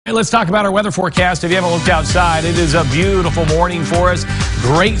Hey, let's talk about our weather forecast. If you haven't looked outside, it is a beautiful morning for us.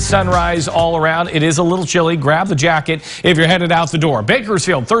 Great sunrise all around. It is a little chilly. Grab the jacket if you're headed out the door.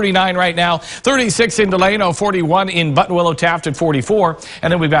 Bakersfield, 39 right now. 36 in Delano, 41 in Buttonwillow, Taft at 44.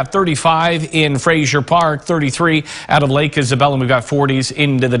 And then we've got 35 in Frazier Park, 33 out of Lake Isabel, and we've got 40s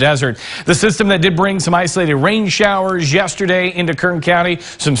into the desert. The system that did bring some isolated rain showers yesterday into Kern County,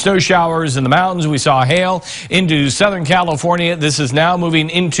 some snow showers in the mountains. We saw hail into Southern California. This is now moving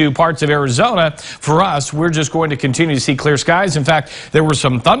into parts of Arizona. For us, we're just going to continue to see clear skies. In fact, there were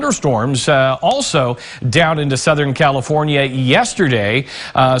some thunderstorms also down into Southern California yesterday.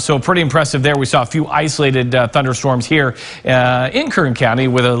 So pretty impressive there. We saw a few isolated thunderstorms here in Kern County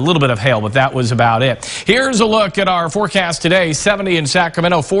with a little bit of hail, but that was about it. Here's a look at our forecast today. 70 in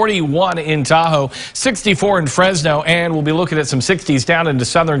Sacramento, 41 in Tahoe, 64 in Fresno, and we'll be looking at some 60s down into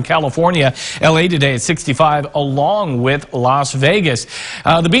Southern California. LA today at 65, along with Las Vegas.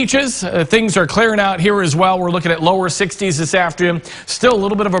 The beaches, things are clearing out here as well. We're looking at lower 60s this afternoon. Still a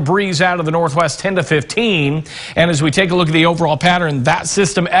little bit of a breeze out of the northwest, 10 to 15. And as we take a look at the overall pattern, that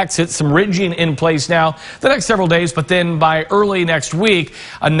system exits, some ridging in place now the next several days. But then by early next week,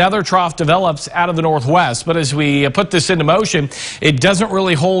 another trough develops out of the northwest. But as we put this into motion, it doesn't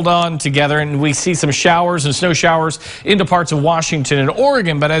really hold on together. And we see some showers and snow showers into parts of Washington and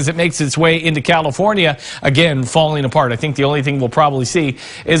Oregon. But as it makes its way into California, again, falling apart. I think the only thing we'll probably see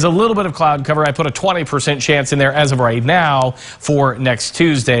is a little bit of cloud cover. I put a 20% chance in there as of right now for next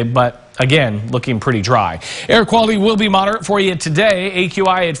Tuesday, but again, looking pretty dry. Air quality will be moderate for you today.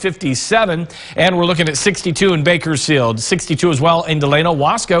 AQI at 57, and we're looking at 62 in Bakersfield, 62 as well in Delano,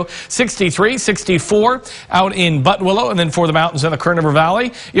 Wasco, 63, 64 out in Buttonwillow, and then for the mountains in the Kern River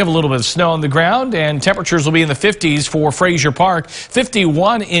Valley, you have a little bit of snow on the ground, and temperatures will be in the 50s for Frazier Park,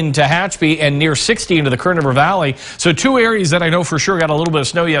 51 in Tehachapi, and near 60 into the Kern River Valley. So two areas that I know for sure got a little bit of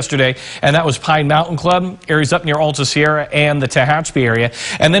snow yesterday, and that was Pine Mountain Club, areas up near Alta Sierra, and the Tehachapi area.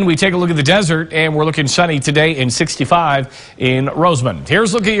 And then we take a look at the desert, and we're looking sunny today in 65 in Roseman.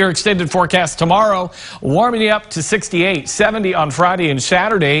 Here's a look at your extended forecast tomorrow. Warming you up to 68, 70 on Friday and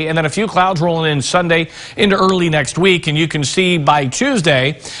Saturday, and then a few clouds rolling in Sunday into early next week. And you can see by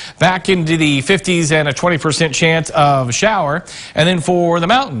Tuesday back into the 50s and a 20% chance of a shower. And then for the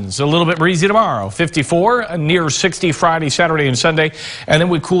mountains, a little bit breezy tomorrow. 54, near 60 Friday, Saturday, and Sunday. And then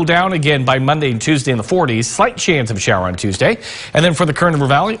we cool down again by Monday and Tuesday in the 40s. Slight chance of a shower on Tuesday. And then for the Kern River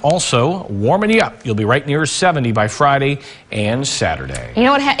Valley, also warming you up. You'll be right near 70 by Friday and Saturday. You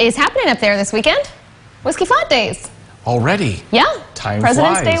know what is happening up there this weekend? Whiskey Flat Days. Already? Yeah. Time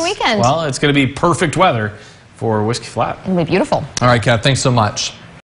President's flies. Day weekend. Well, it's going to be perfect weather for Whiskey Flat. It'll be beautiful. All right, Kat, thanks so much.